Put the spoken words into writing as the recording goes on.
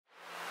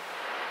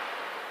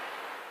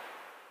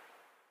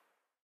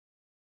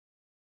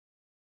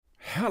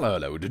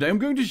Hello, today I'm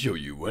going to show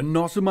you an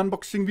awesome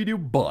unboxing video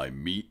by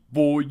me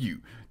for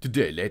you.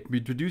 Today let me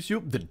introduce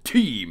you the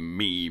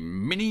TeamMe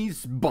Mini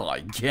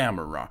Spy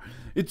Camera.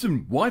 It's a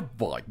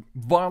Wi-Fi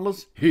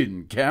wireless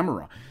hidden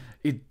camera.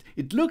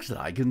 It looks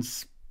like a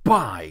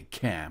spy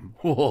cam.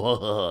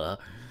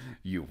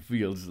 You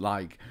feels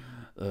like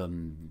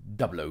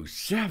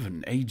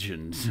 007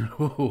 agents.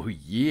 Oh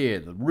yeah,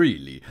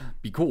 really,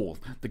 because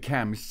the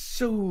cam is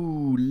so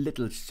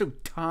little, so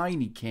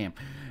tiny cam.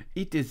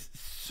 It is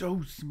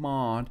so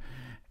smart,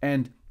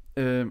 and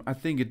I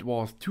think it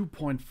was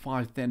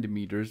 2.5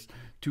 centimeters.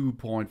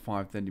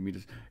 2.5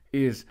 centimeters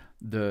is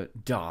the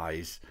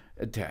dice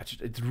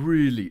attached. It's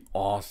really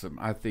awesome.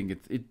 I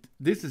think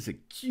this is a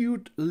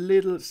cute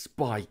little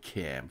spy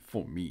cam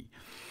for me.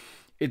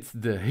 It's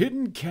the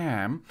hidden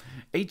cam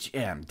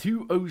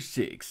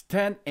HM206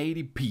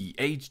 1080p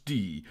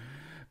HD,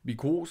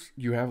 because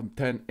you have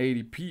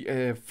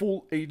 1080p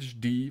full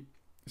HD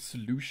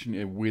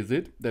solution with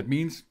it. That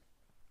means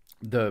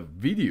the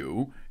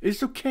video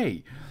is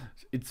okay.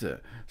 It's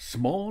a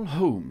small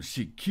home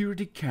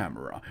security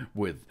camera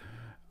with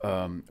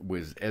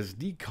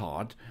SD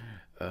card.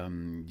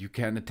 You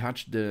can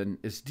attach the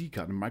SD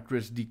card, a micro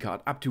SD card,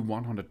 up to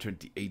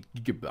 128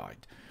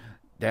 gigabyte.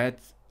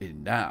 That's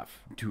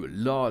enough to a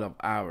lot of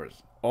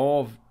hours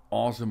of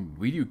awesome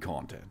video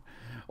content.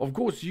 Of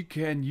course, you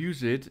can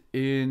use it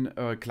in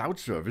a cloud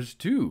service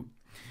too.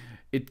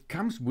 It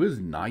comes with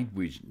night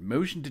vision,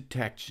 motion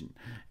detection,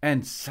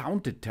 and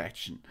sound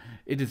detection.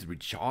 It is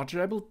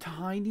rechargeable,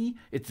 tiny.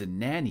 It's a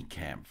nanny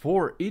cam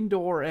for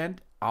indoor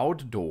and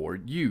outdoor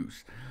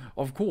use.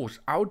 Of course,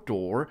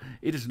 outdoor,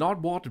 it is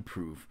not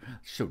waterproof,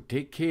 so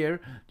take care.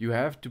 You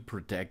have to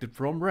protect it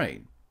from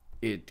rain.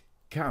 It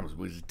comes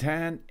with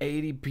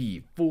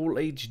 1080p full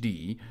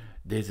HD.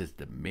 This is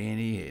the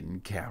mini hidden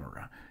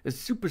camera, a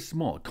super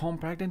small,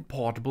 compact and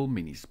portable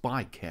mini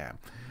spy cam.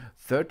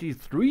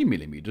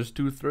 33mm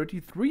to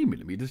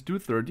 33mm to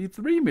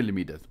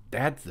 33mm.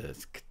 That's a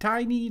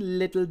tiny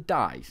little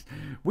dice,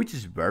 which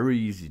is very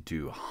easy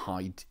to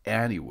hide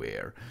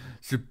anywhere.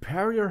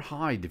 Superior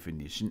high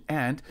definition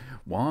and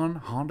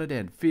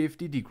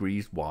 150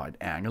 degrees wide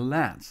angle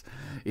lens.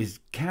 It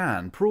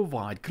can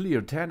provide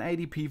clear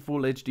 1080p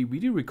full HD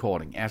video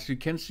recording, as you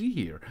can see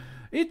here.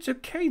 It's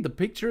okay, the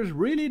picture is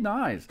really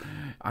nice.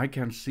 I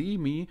can see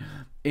me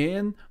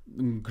in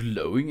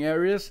glowing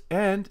areas,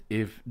 and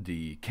if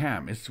the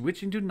cam is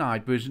switching to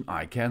night vision,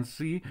 I can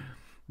see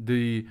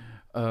the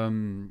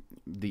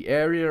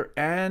area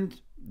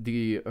and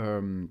the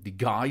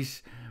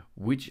guys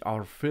which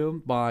are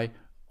filmed by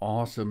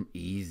awesome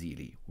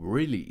easily,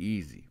 really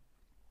easy.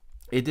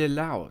 It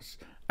allows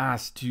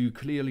us to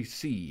clearly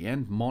see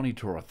and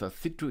monitor the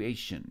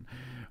situation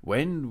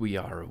when we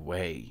are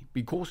away,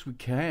 because we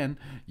can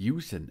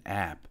use an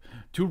app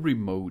to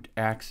remote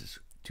access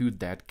to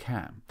that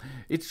cam.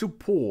 It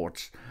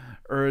supports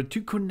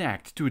to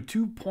connect to a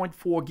 2.4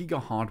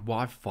 GHz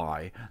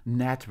Wi-Fi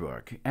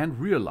network and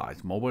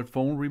realize mobile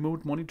phone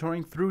remote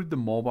monitoring through the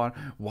mobile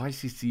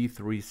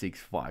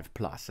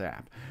YCC365Plus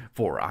app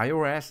for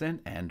iOS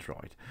and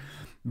Android.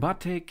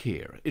 But take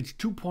care, it's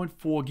 2.4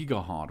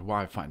 GHz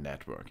Wi-Fi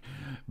network.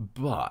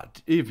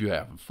 But if you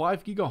have a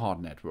 5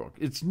 GHz network,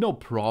 it's no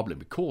problem,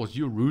 because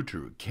your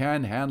router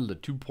can handle the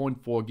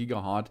 2.4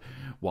 GHz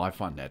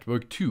Wi-Fi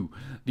network too.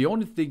 The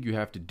only thing you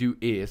have to do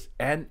is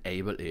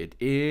enable it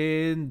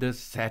in the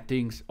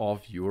settings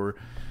of your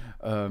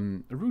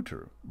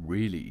router.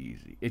 Really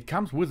easy. It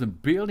comes with a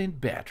built-in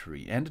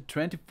battery and a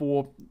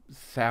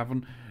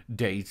 24/7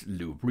 days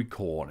loop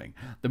recording.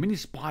 The mini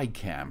spy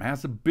cam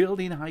has a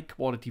built-in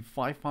high-quality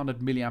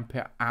 500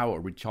 mAh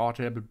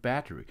rechargeable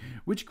battery,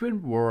 which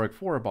can work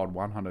for about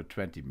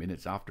 120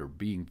 minutes after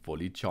being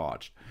fully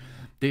charged.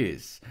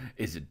 This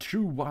is a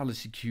true wireless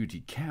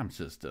security cam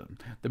system.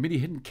 The mini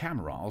hidden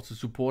camera also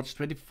supports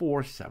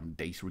 24/7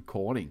 days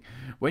recording.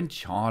 When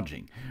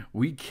charging,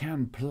 we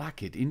can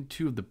plug it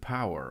into the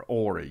power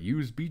or a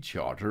USB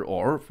charger,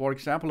 or for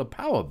example a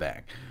power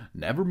bank.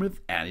 Never miss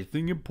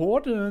anything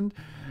important.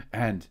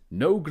 And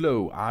no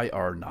glow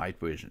IR night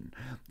vision.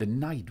 The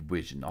night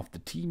vision of the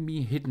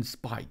TeamMe hidden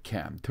spy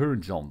cam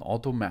turns on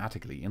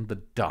automatically in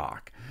the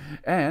dark,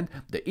 and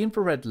the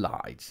infrared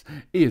lights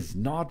is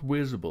not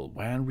visible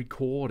when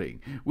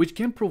recording, which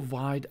can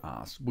provide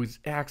us with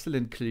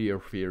excellent clear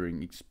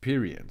viewing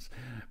experience.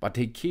 But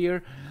take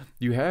care,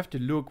 you have to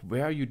look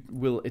where you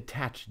will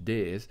attach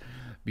this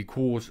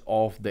because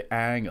of the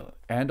angle,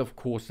 and of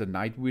course the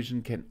night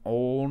vision can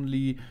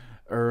only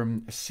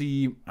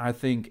see, I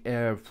think,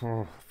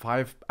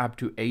 5 up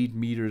to 8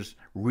 meters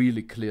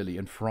really clearly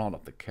in front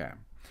of the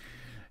cam.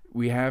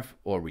 We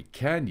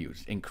can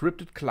use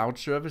encrypted cloud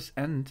service,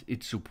 and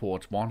it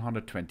supports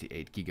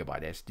 128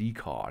 gigabyte SD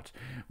card.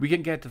 We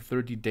can get a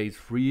 30 days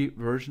free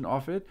version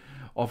of it.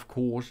 Of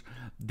course,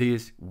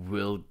 this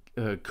will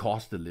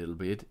cost a little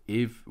bit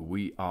if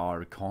we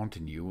are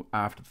continue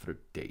after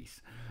 30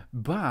 days.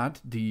 But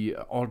the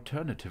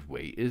alternative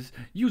way is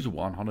use a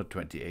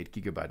 128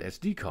 gigabyte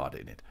SD card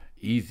in it.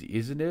 Easy,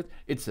 isn't it?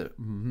 It's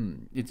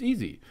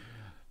easy.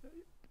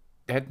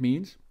 That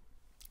means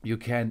you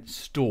can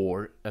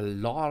store a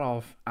lot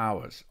of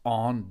hours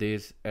on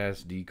this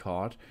SD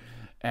card,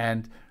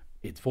 and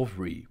it's for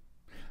free.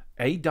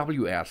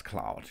 AWS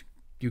Cloud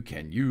you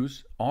can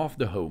use of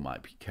the home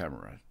IP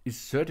camera is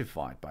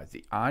certified by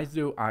the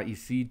ISO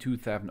IEC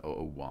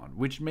 27001,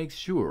 which makes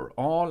sure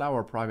all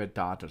our private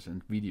data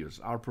and videos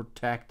are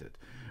protected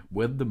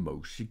with the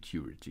most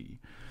security.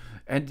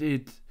 And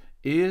it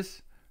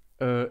is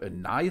a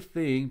nice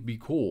thing,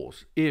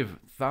 because if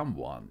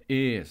someone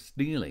is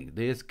stealing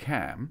this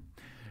cam,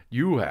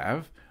 you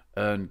have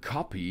a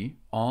copy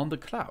on the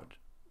cloud.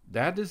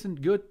 That is a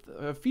good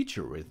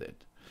feature with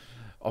it.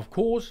 Of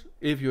course,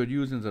 if you're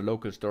using the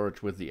local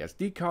storage with the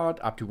SD card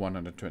up to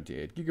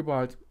 128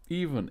 gigabytes,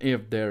 even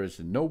if there is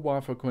no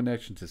Wi-Fi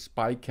connection, the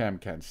spy cam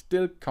can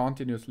still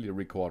continuously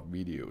record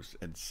videos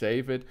and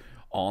save it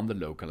on the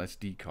local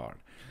SD card.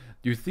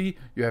 You see,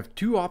 you have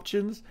two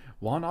options.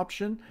 One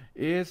option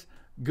is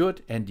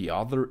good and the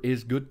other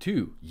is good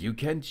too. You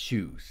can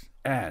choose.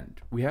 And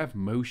we have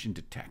motion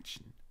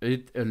detection.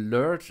 It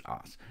alerts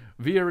us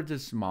via the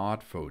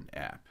smartphone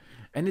app,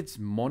 and it's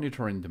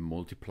monitoring the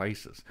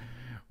multi-places.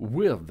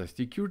 With the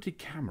security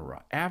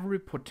camera, every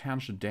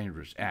potential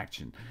dangerous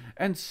action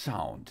and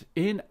sound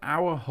in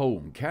our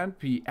home can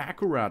be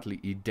accurately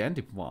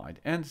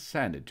identified and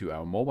sent to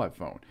our mobile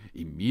phone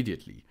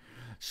immediately.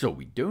 So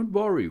we don't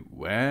worry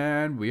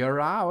when we are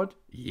out.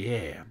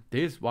 Yeah,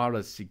 this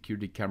wireless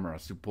security camera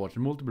supports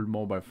multiple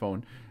mobile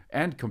phone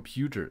and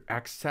computer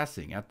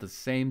accessing at the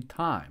same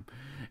time.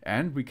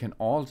 And we can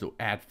also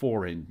add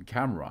foreign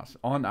cameras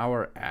on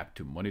our app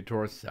to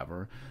monitor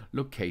several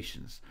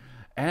locations.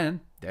 And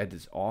that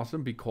is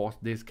awesome, because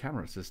this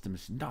camera system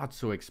is not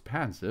so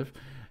expensive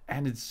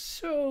and it's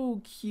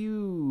so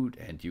cute,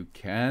 and you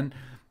can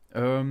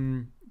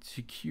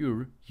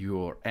secure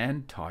your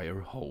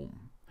entire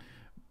home.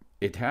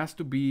 It has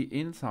to be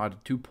inside a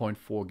 2.4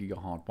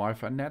 gigahertz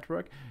Wi-Fi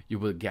network. You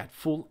will get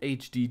full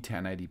HD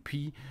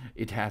 1080p.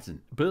 It has a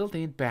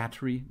built-in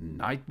battery,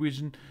 night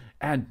vision,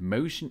 and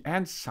motion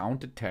and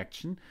sound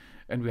detection.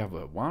 And we have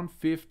a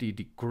 150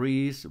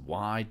 degrees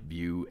wide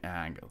view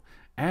angle.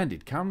 And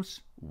it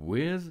comes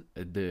with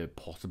the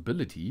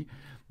possibility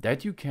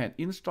that you can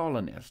install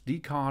an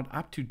SD card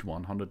up to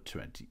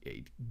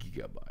 128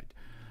 gigabyte.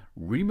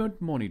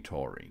 Remote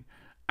monitoring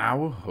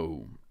our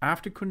home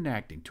after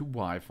connecting to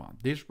Wi-Fi.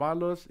 This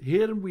wireless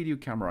hidden video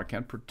camera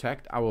can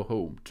protect our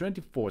home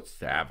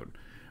 24/7.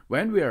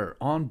 When we are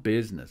on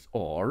business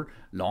or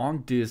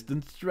long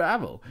distance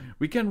travel,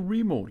 we can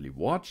remotely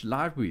watch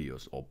live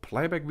videos or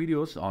playback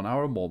videos on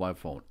our mobile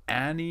phone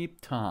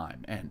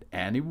anytime and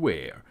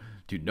anywhere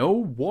to know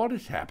what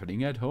is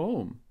happening at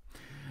home.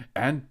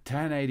 And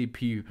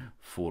 1080p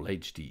Full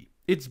HD.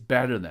 It's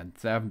better than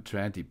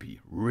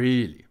 720p,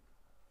 really.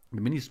 The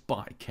Mini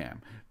Spy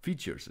Cam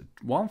features a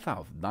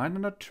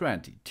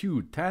 1920 to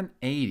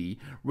 1080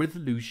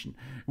 resolution,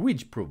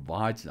 which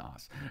provides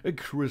us a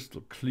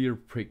crystal clear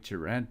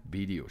picture and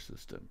video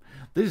system.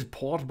 This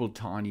portable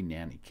tiny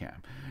Nanny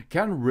cam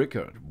can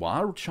record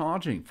while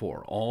charging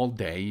for all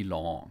day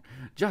long.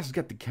 Just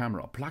get the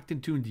camera plugged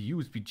into the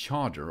USB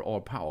charger or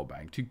power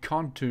bank to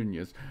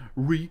continuous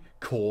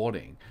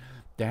recording.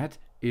 That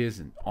is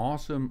an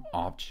awesome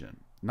option.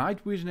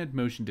 Night vision and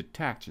motion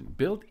detection,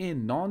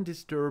 built-in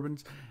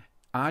non-disturbance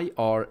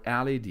IR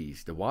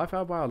LEDs. The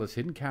Wi-Fi wireless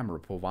hidden camera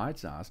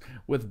provides us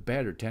with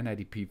better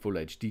 1080p Full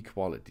HD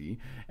quality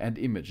and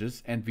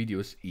images and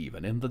videos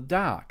even in the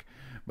dark.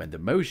 When the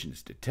motion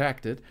is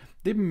detected,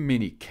 the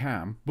mini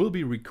cam will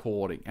be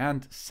recording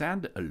and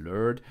send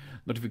alert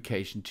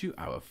notification to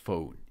our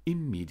phone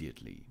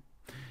immediately.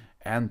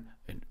 And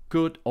a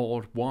good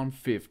old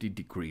 150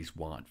 degrees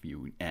wide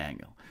viewing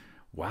angle.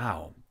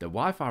 Wow, the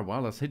Wi-Fi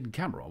wireless hidden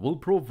camera will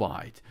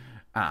provide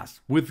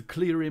us with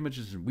clear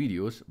images and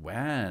videos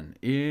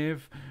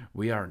if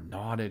we are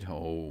not at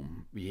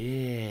home.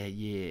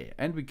 Yeah.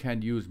 And we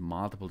can use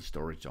multiple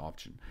storage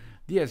options,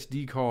 the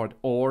SD card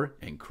or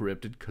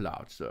encrypted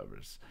cloud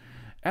servers.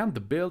 And the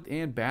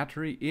built-in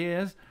battery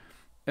is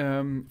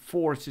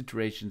for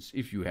situations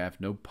if you have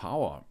no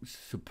power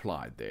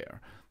supply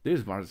there.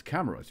 This wireless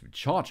camera is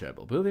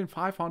rechargeable, built-in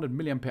 500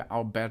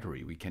 mAh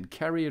battery. We can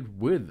carry it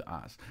with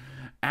us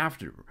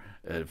after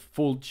a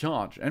full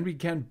charge, and we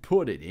can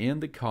put it in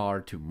the car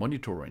to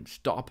monitor and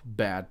stop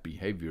bad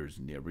behaviors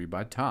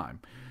nearby time.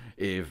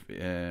 If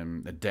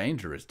a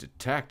danger is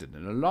detected,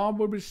 an alarm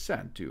will be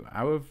sent to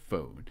our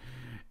phone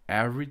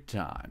every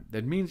time.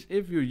 That means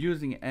if you're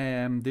using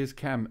this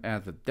cam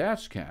as a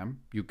dash cam,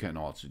 you can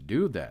also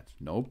do that.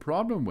 No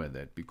problem with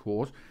it,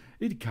 because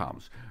it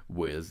comes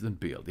with a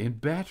built-in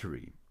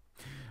battery.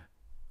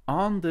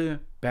 On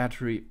the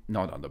battery,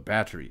 not on the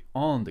battery,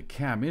 on the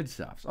cam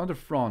itself, on the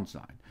front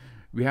side,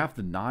 we have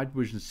the night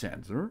vision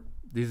sensor.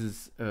 This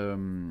is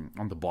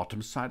on the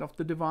bottom side of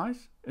the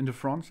device, in the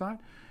front side.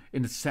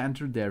 In the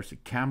center, there's a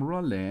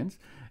camera lens,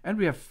 and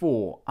we have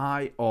 4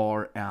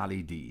 IR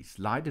LEDs,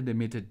 light and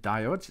emitted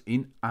diodes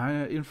in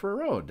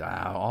infrared.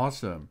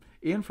 Awesome.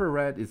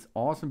 Infrared is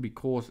awesome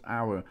because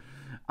our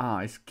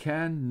eyes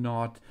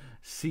cannot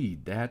see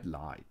that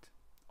light.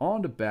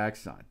 on the back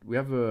side, we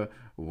have a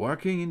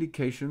working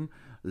indication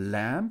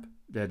lamp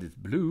that is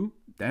blue.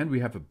 Then we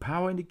have a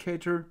power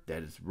indicator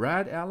that is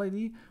red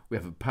LED. We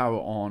have a power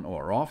on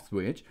or off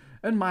switch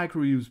and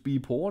micro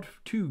USB port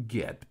to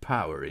get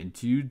power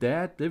into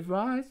that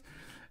device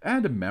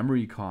and a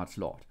memory card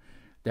slot.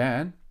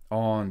 Then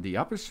on the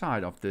upper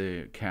side of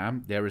the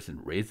cam, there is a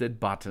reset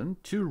button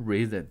to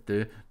reset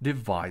the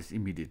device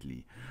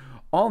immediately.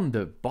 On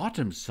the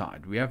bottom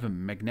side, we have a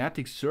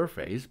magnetic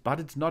surface, but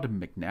it's not a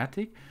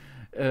magnetic.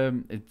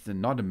 It's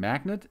not a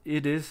magnet.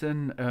 It is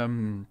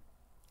an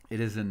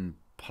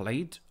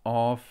plate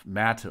of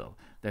metal.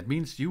 That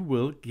means you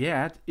will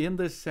get in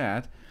the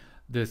set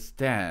the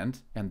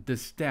stand, and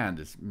this stand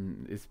is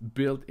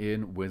built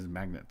in with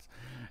magnets.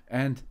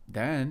 And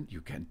then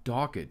you can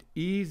dock it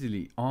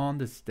easily on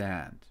the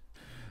stand.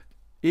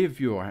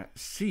 If you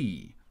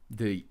see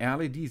the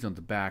LEDs on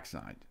the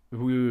backside,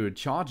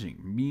 charging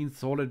means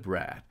solid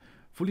red,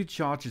 fully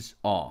charges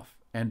off,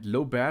 and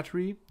low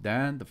battery,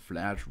 then the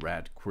flash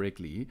red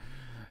quickly.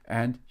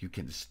 And you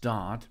can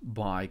start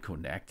by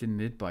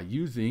connecting it by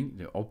using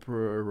the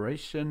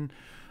operation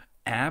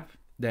app.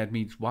 That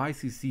means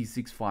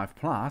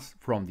YCC365Plus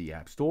from the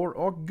App Store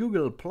or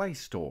Google Play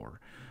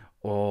Store.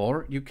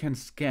 Or you can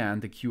scan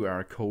the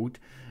QR code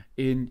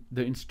in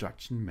the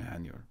instruction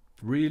manual.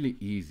 Really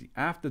easy.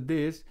 After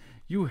this,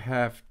 you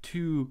have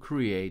to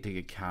create an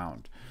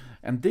account.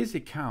 And this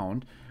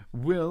account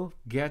will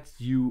get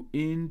you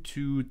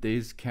into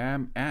this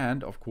cam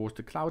and, of course,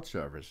 the cloud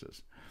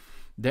services.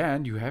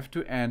 Then you have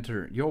to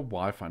enter your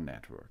Wi-Fi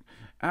network.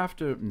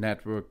 After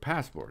network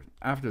password.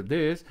 After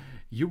this,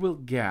 you will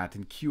get a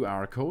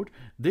QR code.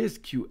 This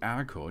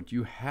QR code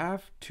you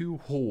have to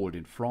hold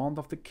in front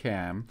of the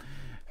cam,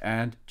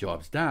 and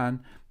job's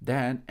done.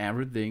 Then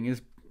everything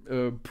is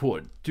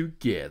put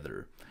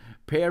together.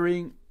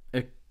 Pairing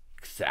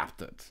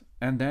accepted.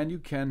 And then you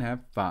can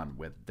have fun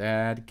with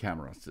that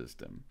camera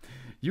system.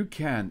 You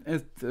can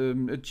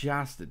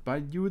adjust it by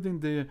using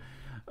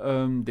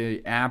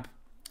the app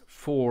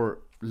for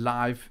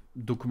live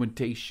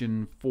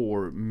documentation,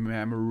 for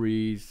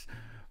memories,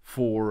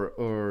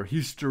 for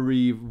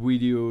history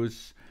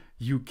videos.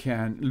 You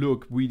can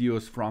look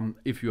videos from,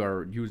 if you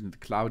are using the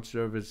cloud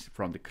service,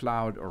 from the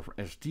cloud or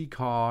SD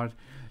card.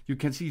 You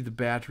can see the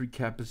battery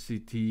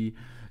capacity.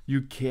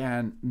 You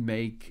can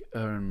make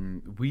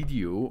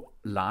video,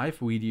 live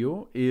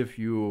video, if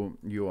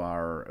you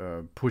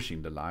are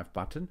pushing the live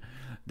button.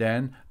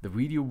 Then the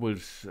video will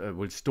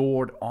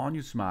stored on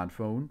your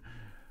smartphone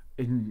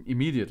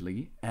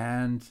immediately,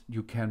 and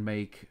you can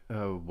make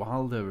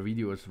while the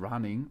video is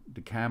running,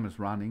 the cam is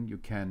running, you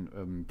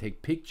can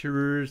take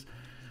pictures,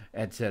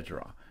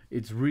 etc.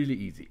 It's really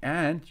easy,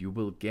 and you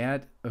will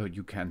get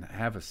you can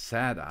have a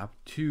setup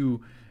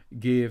to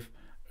give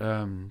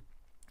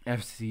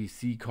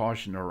FCC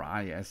caution or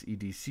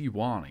ISEDC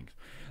warnings.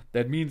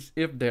 That means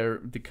if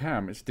the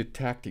cam is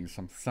detecting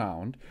some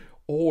sound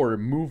or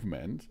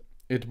movement,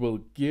 it will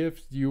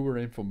give your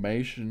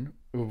information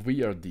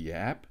via the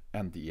app,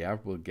 and the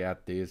app will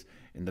get this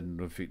in the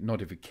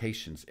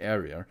notifications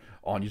area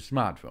on your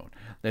smartphone.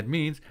 That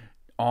means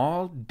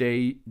all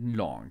day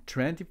long,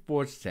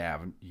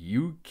 24/7,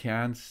 you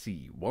can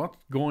see what's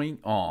going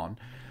on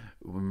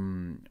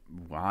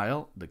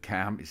while the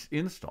cam is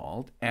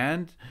installed,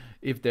 and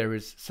if there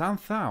is some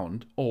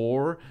sound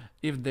or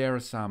if there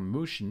is some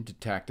motion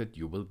detected,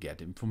 you will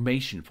get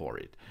information for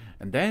it.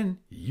 And then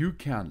you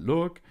can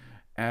look,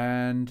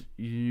 and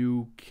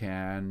you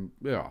can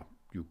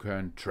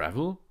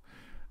travel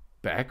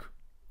back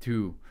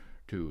to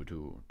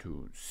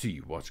see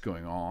what's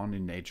going on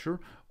in nature,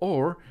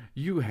 or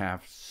you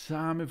have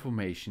some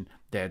information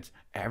that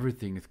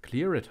everything is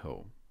clear at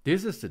home.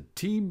 This is the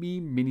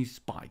TeamMe Mini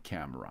Spy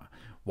Camera,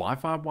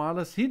 Wi-Fi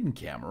wireless hidden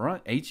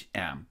camera,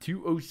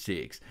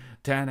 HM206,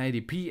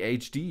 1080p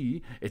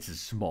HD. It's a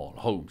small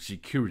home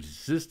security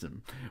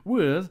system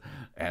with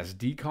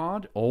SD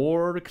card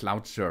or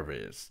cloud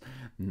service,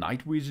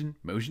 night vision,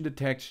 motion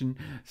detection,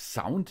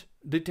 sound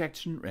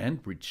detection,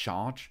 and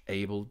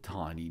rechargeable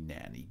tiny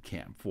nanny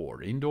cam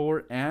for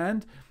indoor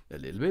and a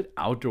little bit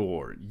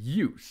outdoor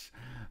use.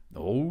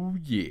 Oh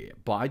yeah,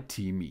 by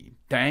TeamMe.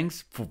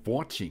 Thanks for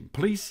watching.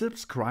 Please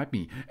subscribe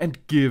me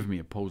and give me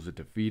a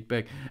positive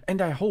feedback,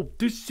 and I hope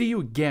to see you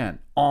again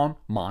on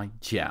my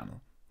channel.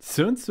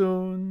 Soon.